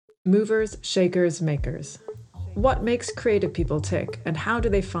Movers, shakers, makers. What makes creative people tick, and how do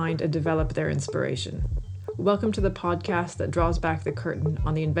they find and develop their inspiration? Welcome to the podcast that draws back the curtain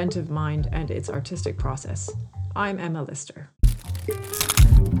on the inventive mind and its artistic process. I'm Emma Lister.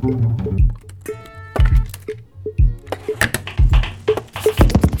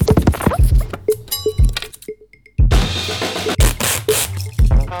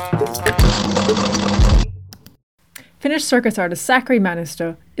 Finnish circus artist Sakari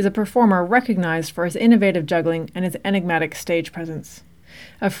Manisto is a performer recognized for his innovative juggling and his enigmatic stage presence.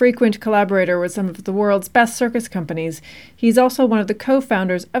 A frequent collaborator with some of the world's best circus companies, he's also one of the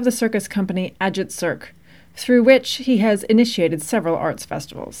co-founders of the circus company Agit Cirque, through which he has initiated several arts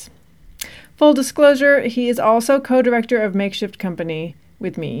festivals. Full disclosure, he is also co-director of Makeshift Company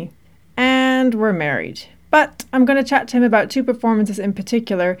with me, and we're married. But I'm going to chat to him about two performances in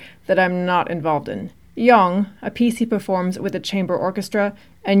particular that I'm not involved in. Young, a piece he performs with a chamber orchestra,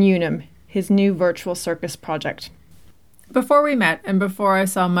 and Unum, his new virtual circus project. Before we met, and before I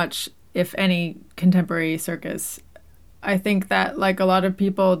saw much, if any, contemporary circus, I think that, like a lot of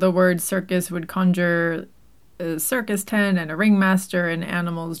people, the word circus would conjure a circus tent and a ringmaster and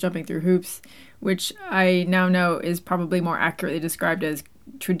animals jumping through hoops, which I now know is probably more accurately described as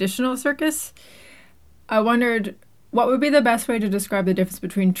traditional circus. I wondered, what would be the best way to describe the difference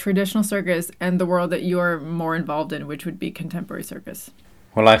between traditional circus and the world that you're more involved in, which would be contemporary circus?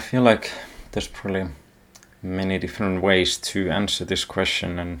 Well, I feel like there's probably many different ways to answer this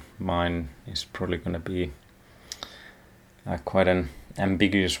question, and mine is probably going to be quite an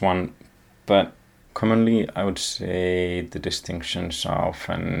ambiguous one. But commonly, I would say the distinctions are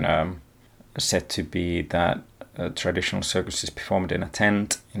often said to be that traditional circus is performed in a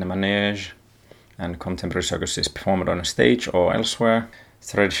tent, in a manege, and contemporary circus is performed on a stage or elsewhere.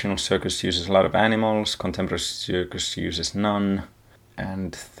 Traditional circus uses a lot of animals, contemporary circus uses none.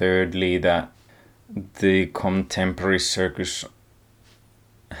 And thirdly, that the contemporary circus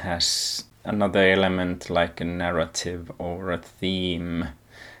has another element like a narrative or a theme,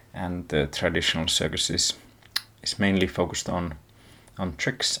 and the traditional circus is mainly focused on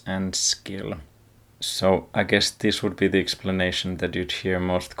tricks and skill. So I guess this would be the explanation that you'd hear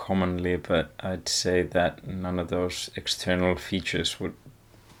most commonly, but I'd say that none of those external features would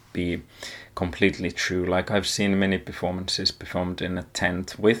be completely true. Like, I've seen many performances performed in a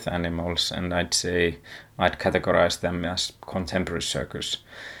tent with animals, and I'd say I'd categorize them as contemporary circus.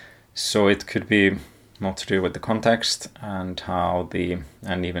 So it could be more to do with the context and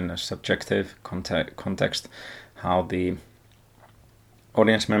and even a subjective context, how the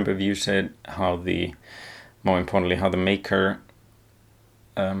audience member views it, more importantly, how the maker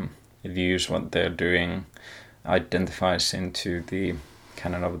views what they're doing, identifies into the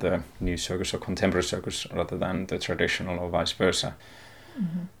canon of the new circus or contemporary circus rather than the traditional or vice versa.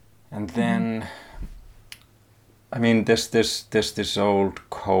 Mm-hmm. And then, I mean, there's this old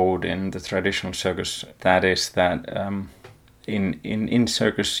code in the traditional circus that is that in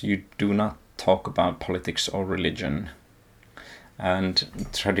circus you do not talk about politics or religion. And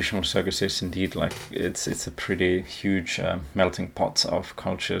traditional circus is indeed like it's a pretty huge melting pot of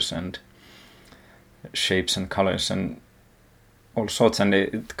cultures and shapes and colors and all sorts, and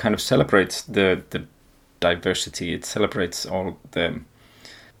it kind of celebrates the diversity. It celebrates all the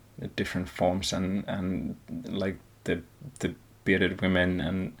different forms and like the bearded women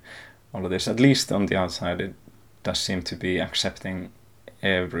and all of this. At least on the outside, it does seem to be accepting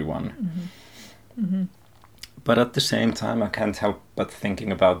everyone. Mm-hmm. Mm-hmm. But at the same time, I can't help but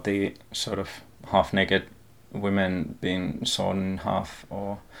thinking about the sort of half-naked women being sawn in half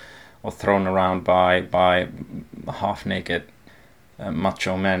or thrown around by half-naked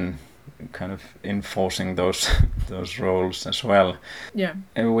macho men, kind of enforcing those roles as well. Yeah.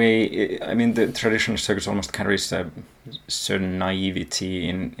 In a way, I mean, the traditional circus almost carries a certain naivety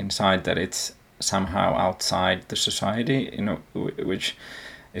inside that it's somehow outside the society, which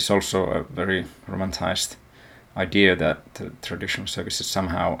is also a very romanticized idea that the traditional circus is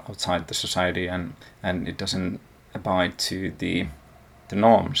somehow outside the society and it doesn't abide to the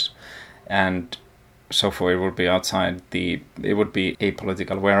norms, and so for it would be outside it would be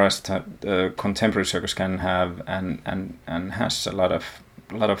apolitical, whereas the contemporary circus can have and has a lot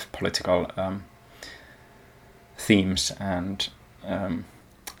of political themes and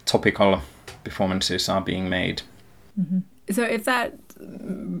topical performances are being made. Mm-hmm. So if that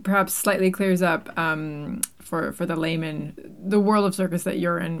perhaps slightly clears up for the layman the world of circus that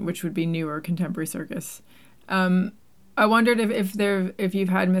you're in, which would be newer contemporary circus, I wondered if you've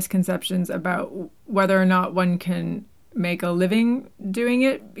had misconceptions about whether or not one can make a living doing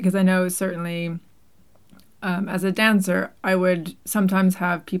it, because I know certainly as a dancer, I would sometimes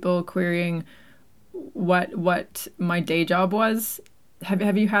have people querying what my day job was.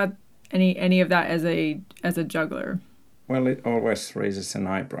 Have you had any of that as a juggler? Well, it always raises an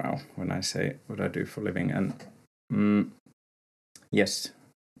eyebrow when I say what I do for a living, and yes,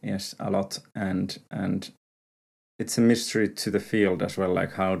 a lot, and it's a mystery to the field as well.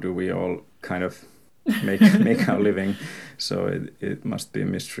 Like, how do we all kind of make our living? So it must be a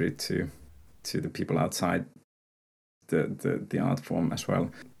mystery to the people outside the art form as well.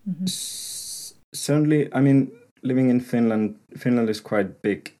 Mm-hmm. Certainly, I mean, living in Finland is quite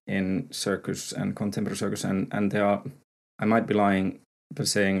big in circus and contemporary circus, and there are, I might be lying by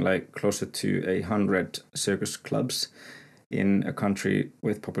saying, like, closer to 100 circus clubs in a country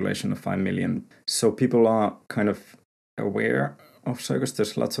with population of 5 million. So people are kind of aware of circus.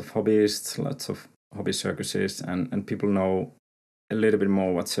 There's lots of hobbyists, lots of hobby circuses, and people know a little bit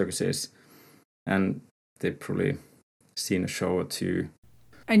more what circus is, and they've probably seen a show or two.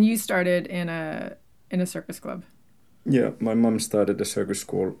 And you started in a circus club? Yeah, my mum started a circus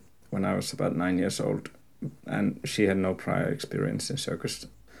school when I was about 9 years old, and she had no prior experience in circus.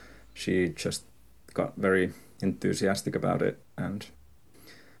 She just got very enthusiastic about it, and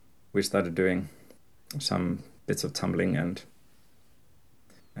we started doing some bits of tumbling and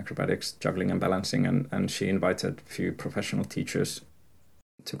acrobatics, juggling and balancing, and she invited a few professional teachers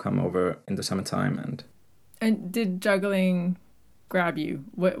to come over in the summertime. And did juggling grab you?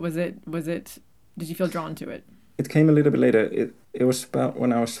 What was it? Did you feel drawn to it? It came a little bit later. It was about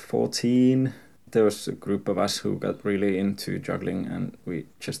when I was 14. There was a group of us who got really into juggling, and we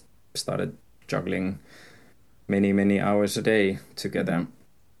just started juggling many hours a day together,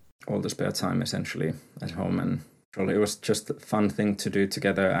 all the spare time essentially at home. And it was just a fun thing to do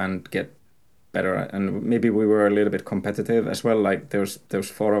together and get better. And maybe we were a little bit competitive as well. Like there was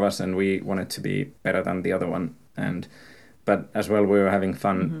 4 of us, and we wanted to be better than the other one. But as well, we were having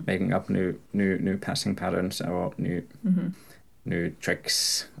fun making up new passing patterns or new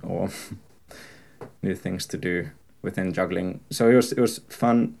tricks or new things to do within juggling. So it was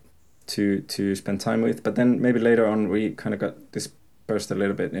fun to spend time with. But then maybe later on, we kind of got dispersed a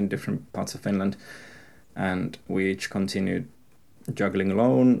little bit in different parts of Finland, and we each continued juggling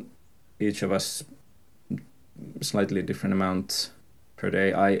alone. Each of us slightly different amount per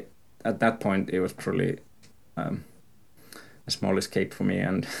day. At that point, it was probably a small escape for me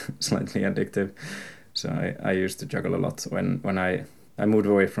and slightly addictive. So I used to juggle a lot when I moved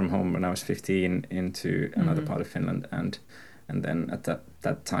away from home when I was 15 into another part of Finland, and then at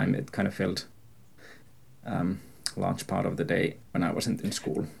that time it kind of filled a large part of the day when I wasn't in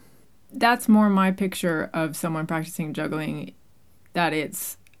school. That's more my picture of someone practicing juggling, that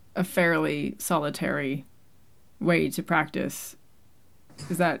it's a fairly solitary way to practice.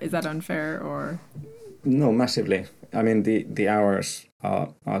 Is that unfair or? No, massively. I mean, the hours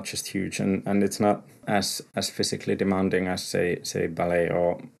are just huge, and it's not as physically demanding as say ballet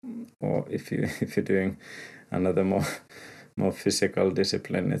or if you're doing another more physical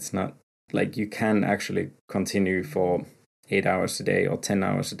discipline. It's not like you can actually continue for 8 hours a day or 10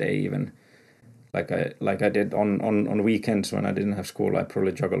 hours a day even. Like I did on weekends when I didn't have school. I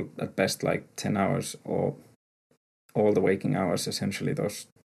probably juggled at best like 10 hours or all the waking hours, essentially those.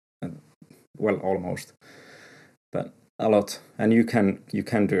 Well, almost, but a lot. And you can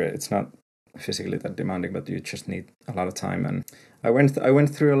do it. It's not physically that demanding, but you just need a lot of time. And I went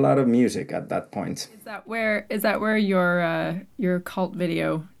through a lot of music at that point. Is that where your cult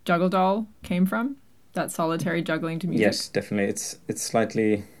video Juggle Doll came from? That solitary juggling to music? Yes, definitely. It's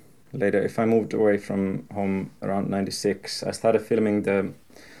slightly later. If I moved away from home around 96, I started filming the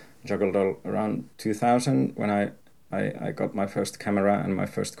Juggle Doll around 2000 when I got my first camera and my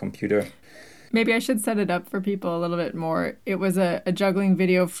first computer. Maybe I should set it up for people a little bit more. It was a juggling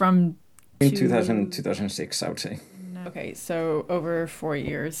video from... In 2006, I would say. Okay, so over 4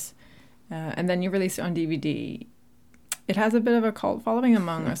 years. And then you released it on DVD. It has a bit of a cult following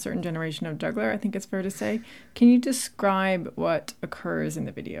among a certain generation of juggler, I think it's fair to say. Can you describe what occurs in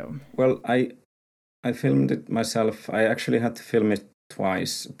the video? Well, I filmed it myself. I actually had to film it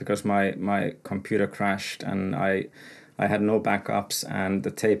twice because my computer crashed and I had no backups, and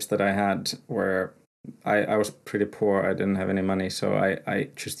the tapes that I had were, I was pretty poor. I didn't have any money, so I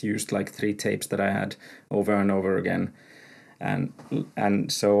just used like 3 tapes that I had over and over again,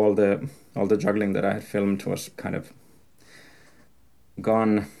 and so all the juggling that I had filmed was kind of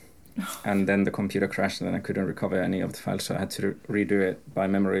gone, and then the computer crashed and I couldn't recover any of the files, so I had to redo it by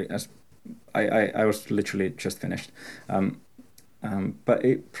memory. As I was literally just finished, but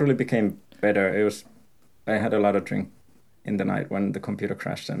it probably became better. I had a lot of drink in the night when the computer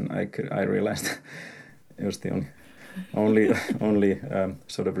crashed, and I realized It was the only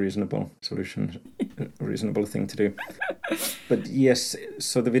sort of reasonable solution, reasonable thing to do. But yes,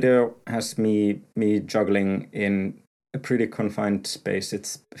 so the video has me juggling in a pretty confined space.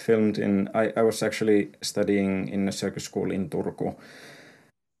 It's filmed in. I was actually studying in a circus school in Turku,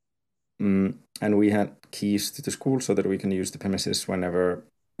 and we had keys to the school so that we can use the premises whenever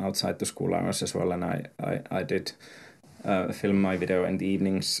outside the school hours as well. And I did film my video in the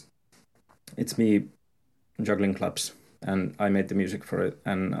evenings. It's me juggling clubs, and I made the music for it,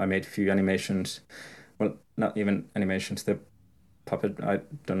 and I made a few animations. Well, not even animations. The puppet. I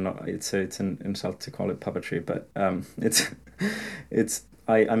don't know. It's an insult to call it puppetry, but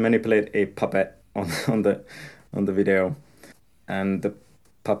I manipulate a puppet on the video, and the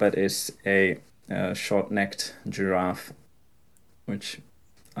puppet is a short-necked giraffe, which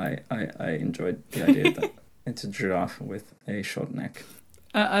I enjoyed the idea that it's a giraffe with a short neck.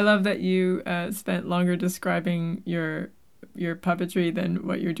 I love that you spent longer describing your puppetry than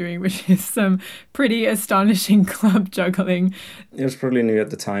what you're doing, which is some pretty astonishing club juggling. It was probably new at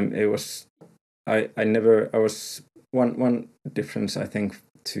the time. It was I was one difference I think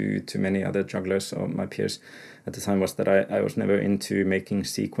to many other jugglers or my peers at the time was that I was never into making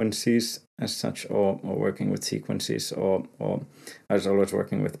sequences as such or working with sequences or I was always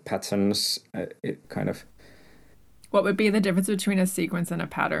working with patterns. It kind of. What would be the difference between a sequence and a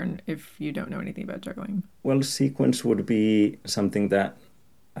pattern if you don't know anything about juggling? Well, sequence would be something that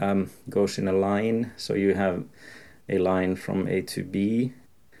goes in a line. So you have a line from A to B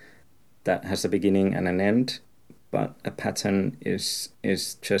that has a beginning and an end. But a pattern is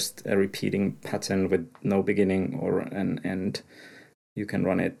just a repeating pattern with no beginning or an end. You can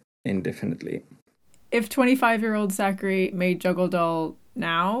run it indefinitely. If 25-year-old Zachary made Juggle Doll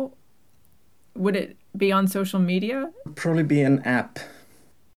now, would it be on social media? Probably be an app.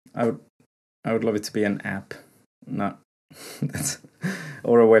 I would love it to be an app, not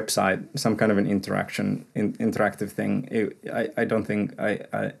or a website, some kind of an interactive thing. I don't think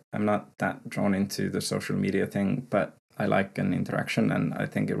I'm not that drawn into the social media thing, but I like an interaction, and I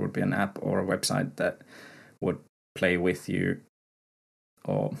think it would be an app or a website that would play with you,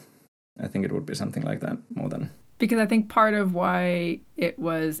 or I think it would be something like that more than. Because I think part of why it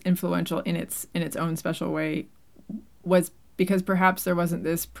was influential in its own special way was because perhaps there wasn't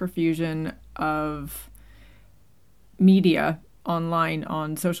this profusion of media online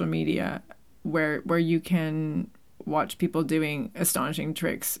on social media where you can watch people doing astonishing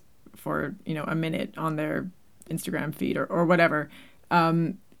tricks for a minute on their Instagram feed or whatever.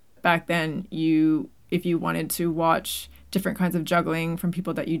 Back then, if you wanted to watch different kinds of juggling from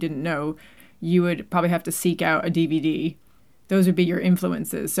people that you didn't know, you would probably have to seek out a DVD. Those would be your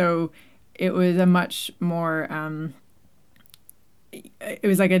influences. So it was a much more, it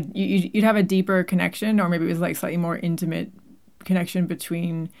was like you'd have a deeper connection, or maybe it was like slightly more intimate connection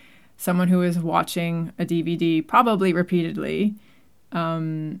between someone who is watching a DVD, probably repeatedly,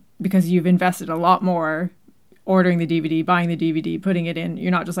 because you've invested a lot more ordering the DVD, buying the DVD, putting it in.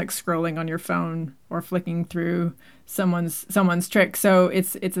 You're not just like scrolling on your phone or flicking through someone's trick. So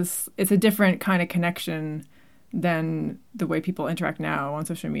it's a different kind of connection than the way people interact now on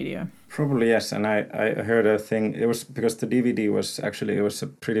social media. Probably yes, and I heard a thing. It was because the DVD was a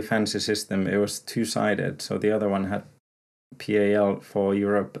pretty fancy system. It was two-sided, so the other one had PAL for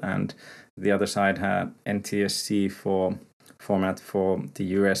Europe, and the other side had NTSC for format for the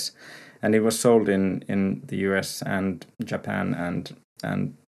US. And it was sold in the US and Japan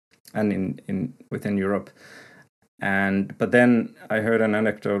and in within Europe. But then I heard an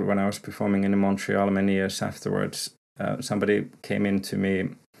anecdote when I was performing in Montreal many years afterwards. Somebody came in to me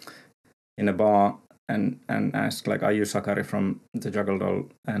in a bar and asked, like, "Are you Sakari from the Juggle Doll?"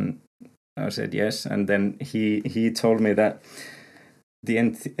 And I said yes. And then he told me that the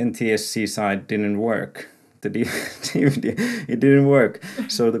NTSC side didn't work. The DVD, it didn't work.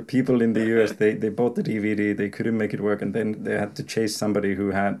 So the people in the US, they bought the DVD, they couldn't make it work, and then they had to chase somebody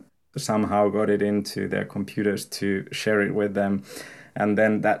who had somehow got it into their computers to share it with them. And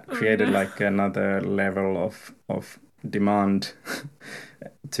then that created like another level of demand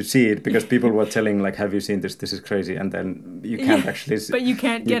to see it, because people were telling, like, "Have you seen this? This is crazy." And then you can't actually see, but you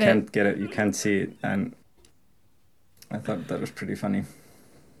can't get it. You can't see it. And I thought that was pretty funny.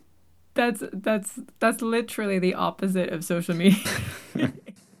 That's literally the opposite of social media.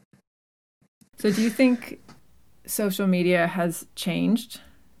 So do you think social media has changed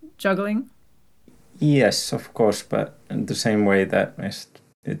juggling? Yes, of course, but in the same way that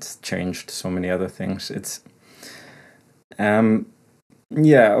it's changed so many other things. It's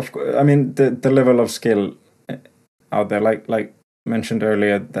yeah, of course. I mean, the level of skill out there, like mentioned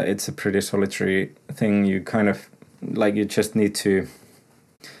earlier that it's a pretty solitary thing. You kind of like you just need to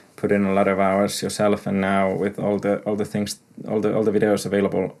put in a lot of hours yourself, and now with all the things, all the videos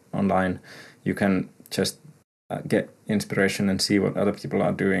available online, you can just get inspiration and see what other people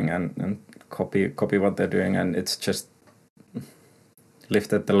are doing and copy what they're doing, and it's just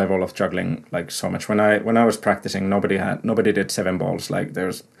lifted the level of juggling like so much. When I was practicing, nobody did 7 balls, like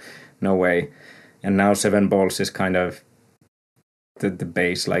there's no way, and now 7 balls is kind of the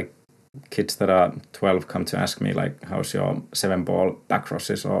base. Like kids that are 12 come to ask me like, how's your 7 ball back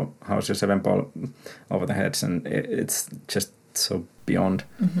crosses, or how's your 7 ball over the heads, and it's just so beyond.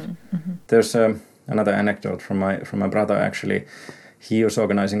 There's another anecdote from my brother. Actually, he was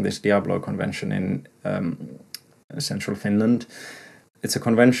organizing this Diablo convention in central Finland. It's a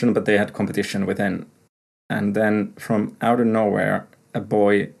convention, but they had competition within, and then from out of nowhere, a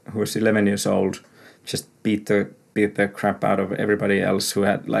boy who was 11 years old just beat the crap out of everybody else who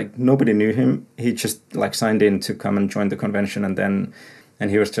had, like, nobody knew him. He just like signed in to come and join the convention, and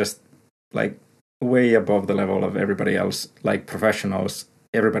he was just like way above the level of everybody else, like professionals,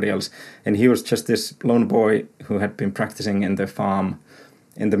 everybody else. And he was just this lone boy who had been practicing in the farm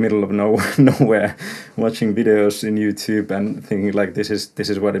in the middle of nowhere, watching videos in YouTube and thinking like, this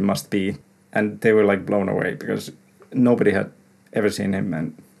is what it must be. And they were like blown away because nobody had ever seen him,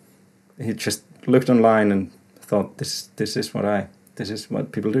 and he just looked online and thought, this is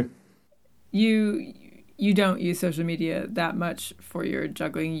what people do. You don't use social media that much for your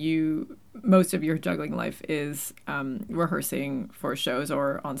juggling. Most of your juggling life is rehearsing for shows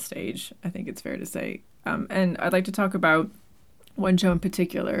or on stage, I think it's fair to say. And I'd like to talk about one show in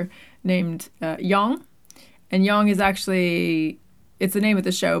particular named Yong. And Yong is actually, it's the name of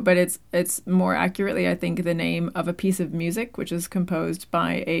the show, but it's more accurately, I think, the name of a piece of music, which is composed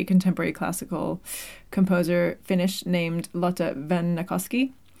by a contemporary classical composer, Finnish, named Lotta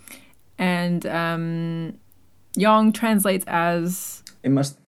Vennakoski. And Yong translates as...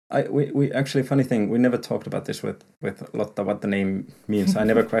 We actually, funny thing, we never talked about this with Lotta, what the name means. I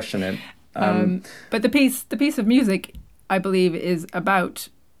never question it. But the piece of music, I believe, is about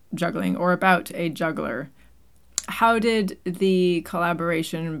juggling or about a juggler. How did the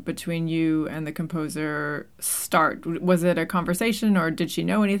collaboration between you and the composer start? Was it a conversation, or did she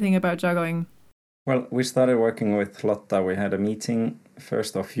know anything about juggling? Well, we started working with Lotta. We had a meeting,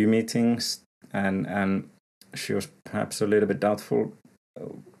 first of few meetings, and she was perhaps a little bit doubtful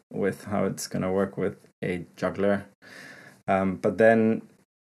with how it's going to work with a juggler. But then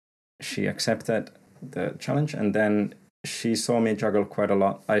she accepted the challenge, and then she saw me juggle quite a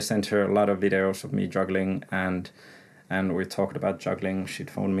lot. I sent her a lot of videos of me juggling, and we talked about juggling. She'd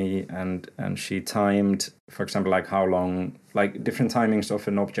phone me, and she timed, for example, like how long, like different timings of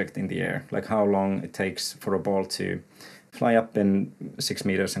an object in the air, like how long it takes for a ball to fly up in 6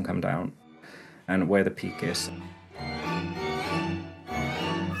 meters and come down, and where the peak is.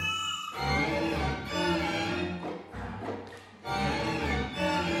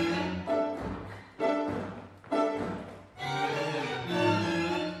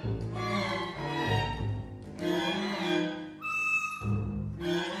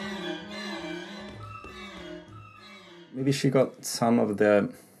 Maybe she got some of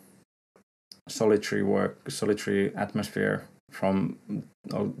the solitary atmosphere from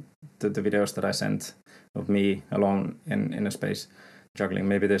all the videos that I sent of me alone in a space juggling.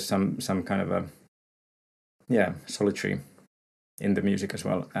 Maybe there's some kind of a solitary in the music as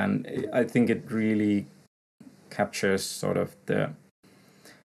well, and I think it really captures sort of the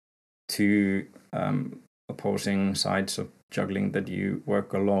two opposing sides of juggling, that you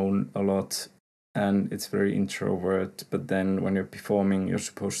work alone a lot and it's very introvert, but then when you're performing, you're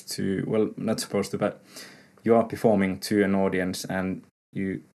supposed to, well, not supposed to, but you are performing to an audience, and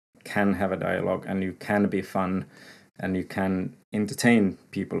you can have a dialogue, and you can be fun, and you can entertain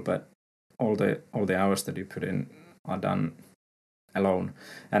people, but all the hours that you put in are done alone,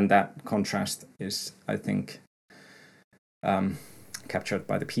 and that contrast is, I think, captured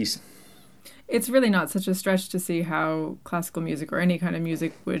by the piece. It's really not such a stretch to see how classical music or any kind of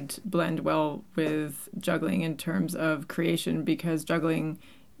music would blend well with juggling in terms of creation, because juggling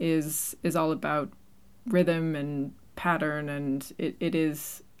is all about rhythm and pattern, and it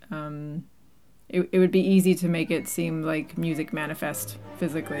is it would be easy to make it seem like music manifest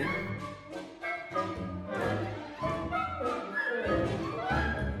physically.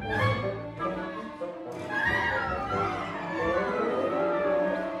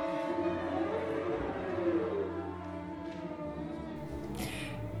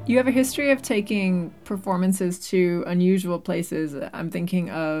 You have a history of taking performances to unusual places. I'm thinking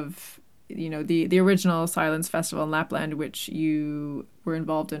of the original Silence Festival in Lapland, which you were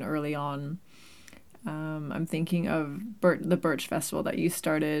involved in early on. I'm thinking of the Birch Festival that you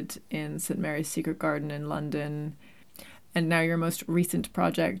started in St. Mary's Secret Garden in London, and now your most recent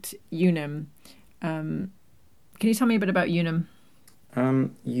project, Unum. Can you tell me a bit about Unum?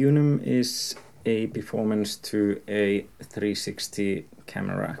 Unum is a performance to a 360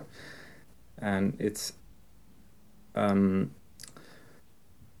 camera, and it's Unum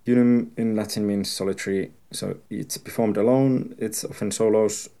in Latin means solitary, so it's performed alone. It's often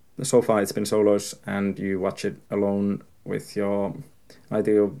solos. So far it's been solos, and you watch it alone with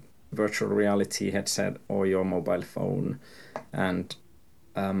either your virtual reality headset or your mobile phone and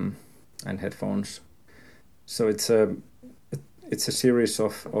headphones. So it's a series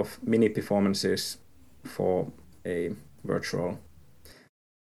of mini performances for a virtual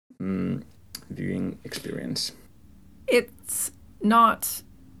viewing experience. It's not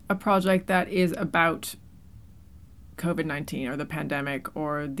a project that is about COVID-19 or the pandemic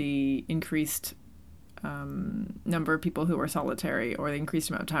or the increased number of people who are solitary or the increased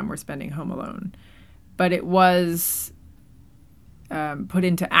amount of time we're spending home alone. But it was put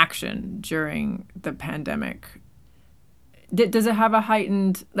into action during the pandemic. Does it have a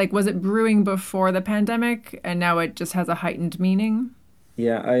heightened, was it brewing before the pandemic and now it just has a heightened meaning?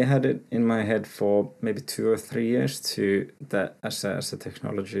 Yeah, I had it in my head for maybe 2 or 3 years that as a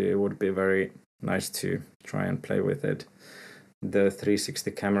technology, it would be very nice to try and play with it. The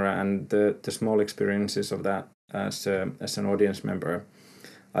 360 camera and the small experiences of that as an audience member,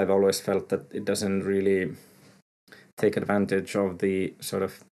 I've always felt that it doesn't really take advantage of the sort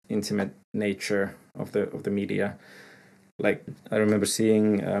of intimate nature of the media. Like I remember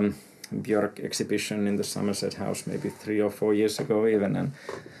seeing Björk exhibition in the Somerset House maybe 3 or 4 years ago even,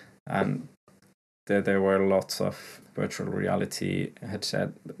 and there were lots of virtual reality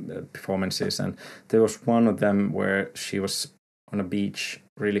headset performances, and there was one of them where she was on a beach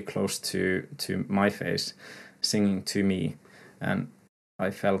really close to my face singing to me, and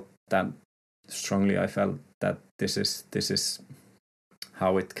I felt that strongly. I felt that this is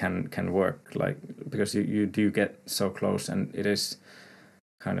how it can work, because you do get so close, and it is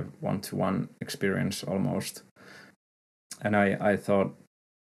kind of one-to-one experience almost. And I thought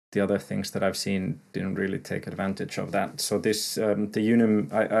the other things that I've seen didn't really take advantage of that. So this the Unum,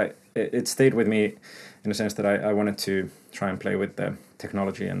 it stayed with me in a sense that I wanted to try and play with the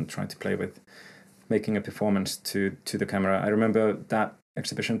technology and try to play with making a performance to the camera. I remember that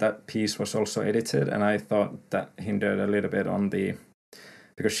exhibition, that piece was also edited, and I thought that hindered a little bit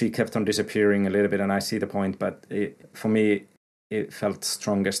because she kept on disappearing a little bit, and I see the point, but for me it felt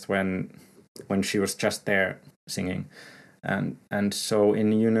strongest when she was just there singing. And so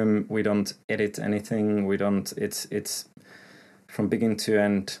in Unum we don't edit anything. We don't. It's from beginning to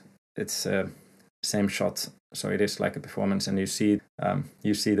end. It's same shot. So it is like a performance, and you see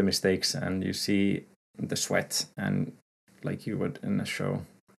the mistakes, and you see the sweat, and like you would in a show.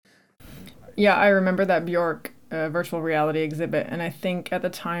 Yeah, I remember that Björk virtual reality exhibit, and I think at the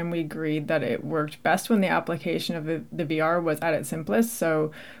time we agreed that it worked best when the application of the VR was at its simplest.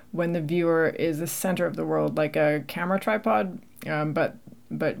 So when the viewer is the center of the world, like a camera tripod, but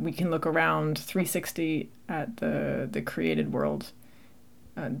we can look around 360 at the created world.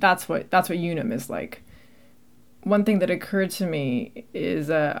 That's what Unum is like. One thing that occurred to me is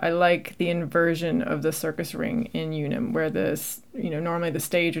I like the inversion of the circus ring in Unum, where normally the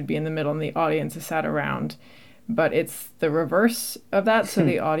stage would be in the middle and the audience is sat around, but it's the reverse of that. So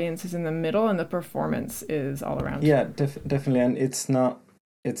the audience is in the middle and the performance is all around. Yeah, definitely, and it's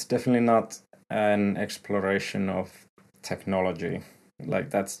definitely not an exploration of technology. Like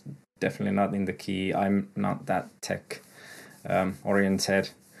that's definitely not in the key. I'm not that tech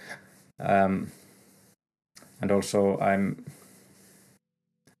oriented. And also I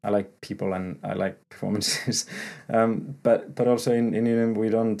like people and I like performances, but also in Unum we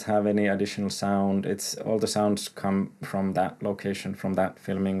don't have any additional sound. It's all the sounds come from that location, from that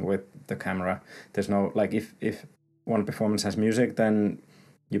filming with the camera. There's no, like, if one performance has music, then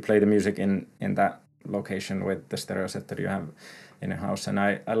you play the music in that location with the stereo set that you have in a house. And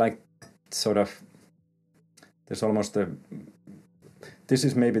I like sort of, there's almost this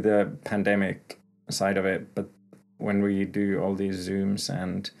is maybe the pandemic side of it, but when we do all these Zooms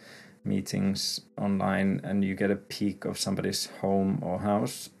and meetings online and you get a peek of somebody's home or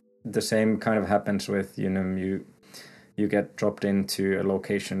house, the same kind of happens with Unum. You get dropped into a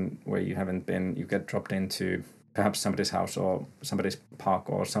location where you haven't been. You get dropped into perhaps somebody's house or somebody's park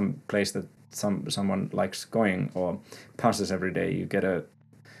or some place that someone likes going or passes every day. You get a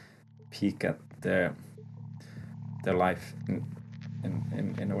peek at their life in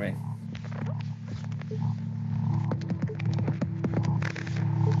a way.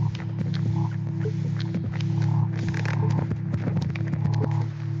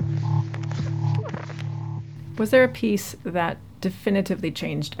 Was there a piece that definitively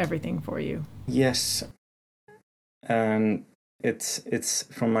changed everything for you? Yes, and it's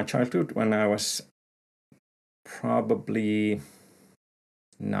from my childhood when I was probably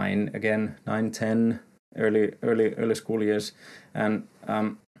 9, 10, early school years, and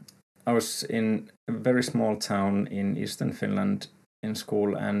I was in a very small town in eastern Finland in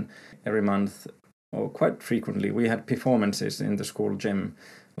school, and every month, or quite frequently, we had performances in the school gym,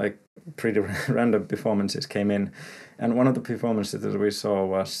 like pretty random performances came in. And one of the performances that we saw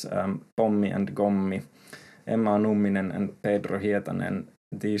was Pommi and Gommi, Emma Numminen and Pedro Hietanen,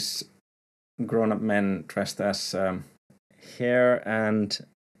 these grown-up men dressed as hare and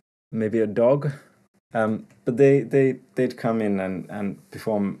maybe a dog. But they'd come in and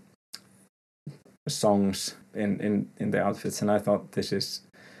perform songs in their outfits, and I thought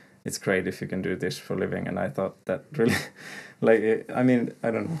it's great if you can do this for a living. And I thought that really,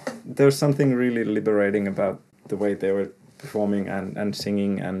 I don't know, there was something really liberating about the way they were performing and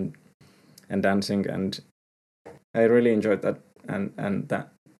singing and dancing, and I really enjoyed that, and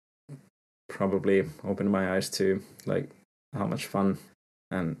that probably opened my eyes to how much fun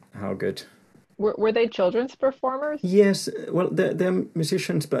and how good. Were they children's performers? Yes, well, they're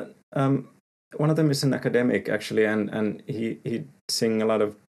musicians, but one of them is an academic actually, and he'd sing a lot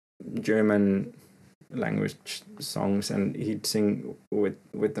of German language songs, and he'd sing with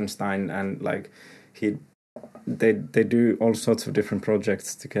Wittgenstein, and they do all sorts of different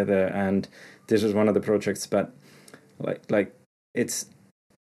projects together, and this was one of the projects. But like it's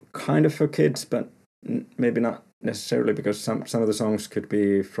kind of for kids, but maybe not necessarily, because some of the songs could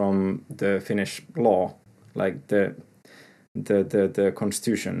be from the Finnish law, like the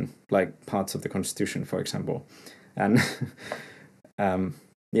constitution, like parts of the constitution, for example, and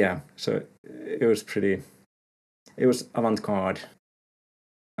so it was avant-garde.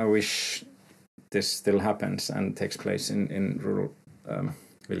 I wish this still happens and takes place in rural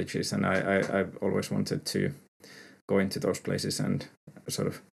villages, and I've always wanted to go into those places and sort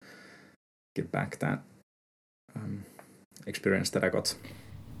of give back that experience that I got.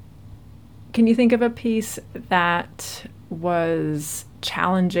 Can you think of a piece that was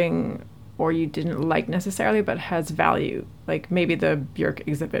challenging or you didn't like necessarily but has value? Like maybe the Björk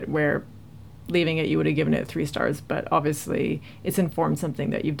exhibit, where leaving it you would have given it 3 stars, but obviously it's informed something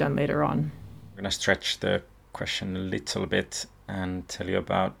that you've done later on. I'm going to stretch the question a little bit and tell you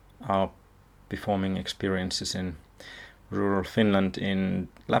about our performing experiences in rural Finland, in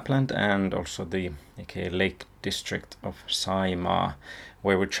Lapland, and also the aka Lake District of Saimaa,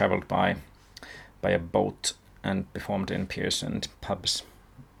 where we traveled by a boat and performed in piers and pubs.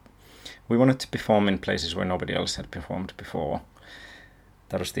 We wanted to perform in places where nobody else had performed before.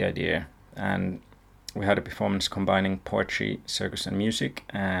 That was the idea. And we had a performance combining poetry, circus and music,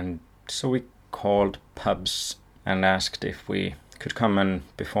 and so we called pubs and asked if we could come and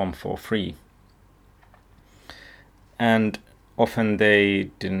perform for free. And often they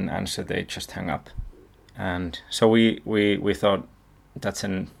didn't answer, they just hung up. And so we thought that's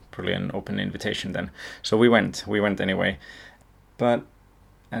probably an open invitation then. So we went anyway. But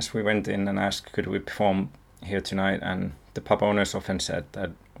as we went in and asked, could we perform here tonight? And the pub owners often said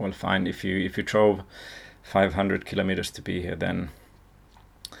that, well, fine, if you drove 500 kilometers to be here, then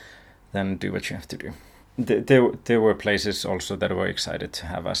do what you have to do. There were places also that were excited to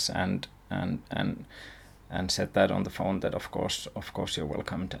have us and said that on the phone, that of course you're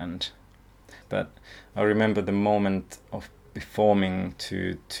welcomed. But I remember the moment of performing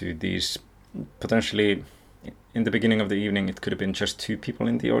to these, potentially in the beginning of the evening it could have been just 2 people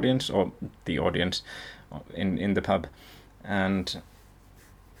in the audience, or the audience in the pub, and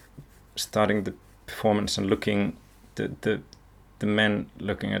starting the performance and looking the men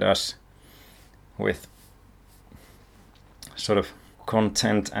looking at us with sort of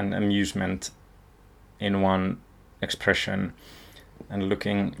content and amusement in one expression, and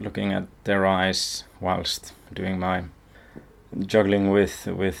looking at their eyes whilst doing my juggling with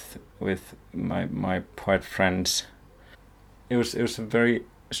my poet friends. It was a very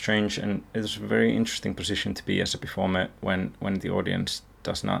strange, and it was a very interesting position to be as a performer when the audience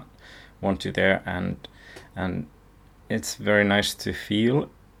does not want you there, and it's very nice to feel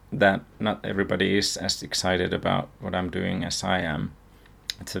that not everybody is as excited about what I'm doing as I am.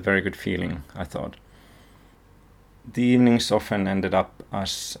 It's a very good feeling, I thought. The evenings often ended up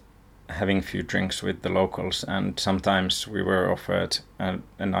us having a few drinks with the locals, and sometimes we were offered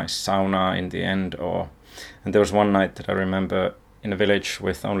a nice sauna in the end. And there was one night that I remember in a village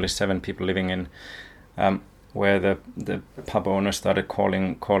with only 7 people living in, where the pub owner started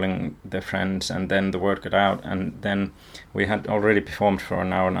calling their friends, and then the word got out, and then we had already performed for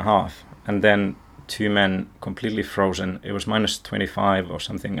an hour and a half, and then 2 men completely frozen. It was minus 25 or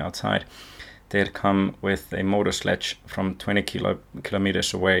something outside. They had come with a motor sledge from 20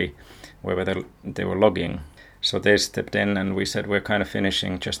 kilometers away, where they were logging. So they stepped in, and we said, we're kind of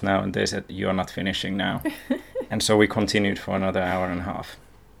finishing just now, and they said, you're not finishing now. And so we continued for another hour and a half.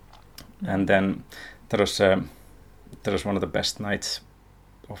 And then that was one of the best nights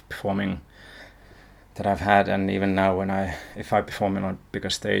of performing that I've had. And even now, if I perform on a bigger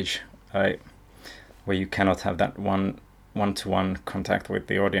stage, where you cannot have that one-to-one contact with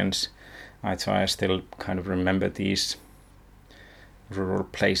the audience, I still kind of remember these rural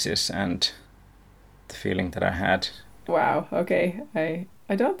places and the feeling that I had. Wow. Okay. I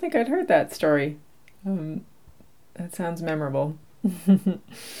don't think I'd heard that story. That sounds memorable.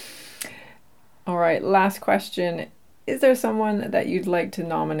 All right. Last question. Is there someone that you'd like to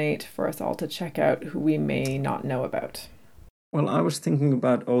nominate for us all to check out who we may not know about? Well, I was thinking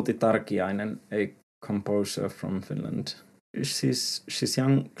about Outi Tarkiainen, a composer from Finland. She's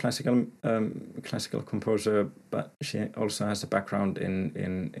young classical composer, but she also has a background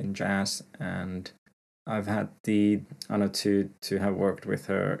in jazz, and I've had the honor to have worked with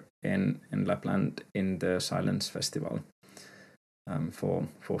her in Lapland in the Silence Festival for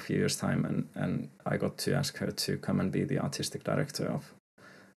a few years' time, and I got to ask her to come and be the artistic director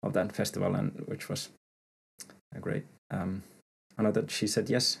of that festival, and which was a great honor that she said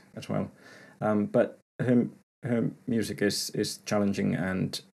yes as well. But her music is challenging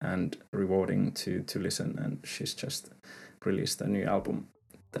and rewarding to listen, and she's just released a new album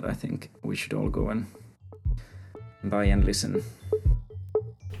that I think we should all go and buy and listen.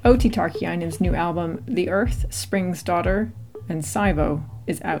 Outi Tarkiainen's new album, The Earth, Spring's Daughter, and Saivo,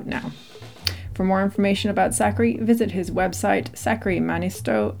 is out now. For more information about Sakari, visit his website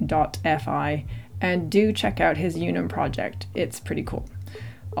sakarimanisto.fi, and do check out his Unum project. It's pretty cool.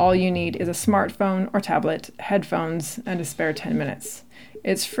 All you need is a smartphone or tablet, headphones, and a spare 10 minutes.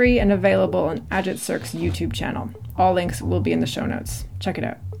 It's free and available on Ajit Cirque's YouTube channel. All links will be in the show notes. Check it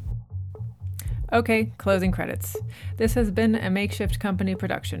out. Okay, closing credits. This has been a Makeshift Company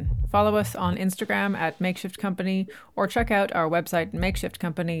production. Follow us on Instagram at Makeshift Company, or check out our website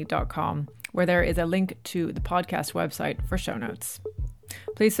makeshiftcompany.com, where there is a link to the podcast website for show notes.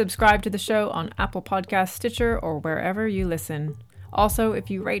 Please subscribe to the show on Apple Podcasts, Stitcher, or wherever you listen. Also, if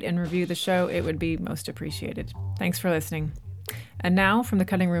you rate and review the show, it would be most appreciated. Thanks for listening. And now, from the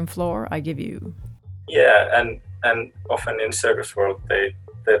cutting room floor, I give you... Yeah, and often in circus world, there'd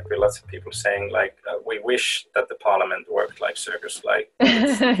be lots of people saying, like, we wish that the parliament worked like circus. Like,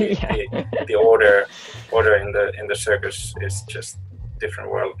 the order in the circus is just different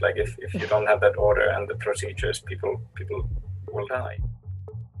world. Like, if you don't have that order and the procedures, people will die.